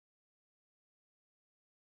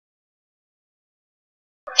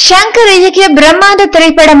ஷங்கர் இயக்கிய பிரம்மாண்ட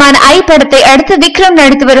திரைப்படமான ஐ படத்தை அடுத்து விக்ரம்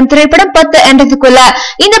நடித்து வரும் திரைப்படம் 10 என்றதுக்குள்ள.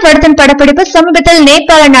 இந்த படத்தின் படப்பிடிப்பு சமீபத்தில்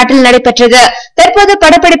நேபாள நாட்டில் நடைபெற்றது. தற்போது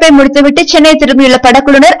படப்பிடிப்பை முடித்துவிட்டு சென்னை திரும்பியுள்ள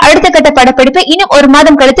படக்குழுவினர் அடுத்த கட்ட படப்பிடிப்பை இன்னும் ஒரு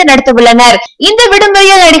மாதம் கழித்து நடத்த உள்ளனர். இந்த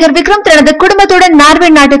விடுமுறையில் நடிகர் விக்ரம் தனது குடும்பத்துடன் நார்வே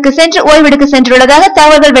நாட்டுக்கு சென்று ஓய்வெடுக்க சென்றுள்ளதாக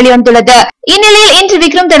தகவல்கள் வெளிவந்துள்ளது. இந்நிலையில் இன்று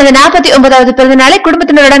விக்ரம் தனது 49வது பிறந்த நாளை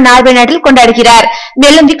குடும்பத்தினருடன் நார்வே நாட்டில் கொண்டாடுகிறார்.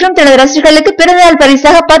 மேலும் விக்ரம் தனது ரசிகர்களுக்கு பிறந்தநாள்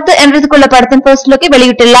பரிசாக 10 என்றதுக்குள்ள படத்தின் ஃபர்ஸ்ட் லுக்கை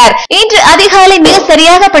வெளியிட்டுள்ளார். இன்று அதிகாலை மிக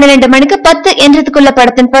சரியாக 12 மணிக்கு 10 என்றதுக்குள்ள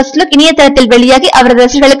படத்தின் ஃபர்ஸ்ட் லுக் இணையதளத்தில் வெளியாகி அவரது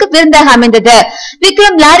ரசிகர்களுக்கு விருந்தாக அமைந்தது.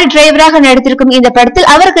 விக்ரம் லாரி டிரைவராக நடித்திருக்கும் இந்த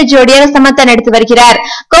படத்தில் அவருக்கு ஜோடியாக சமந்தா நடித்து வருகிறார்.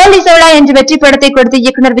 கோலி சோலா என்ற வெற்றி படத்தை கொடுத்த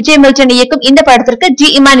இயக்குனர் விஜய் மில்டன் இயக்கும் இந்த படத்திற்கு ஜி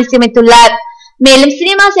இமான் இசையமைத்துள்ளார். மேலும்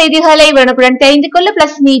சினிமா செய்திகளை உடனுக்குடன் தெரிந்து கொள்ள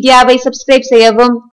பிளஸ் மீடியாவை சப்ஸ்கிரைப் செய்யவும்.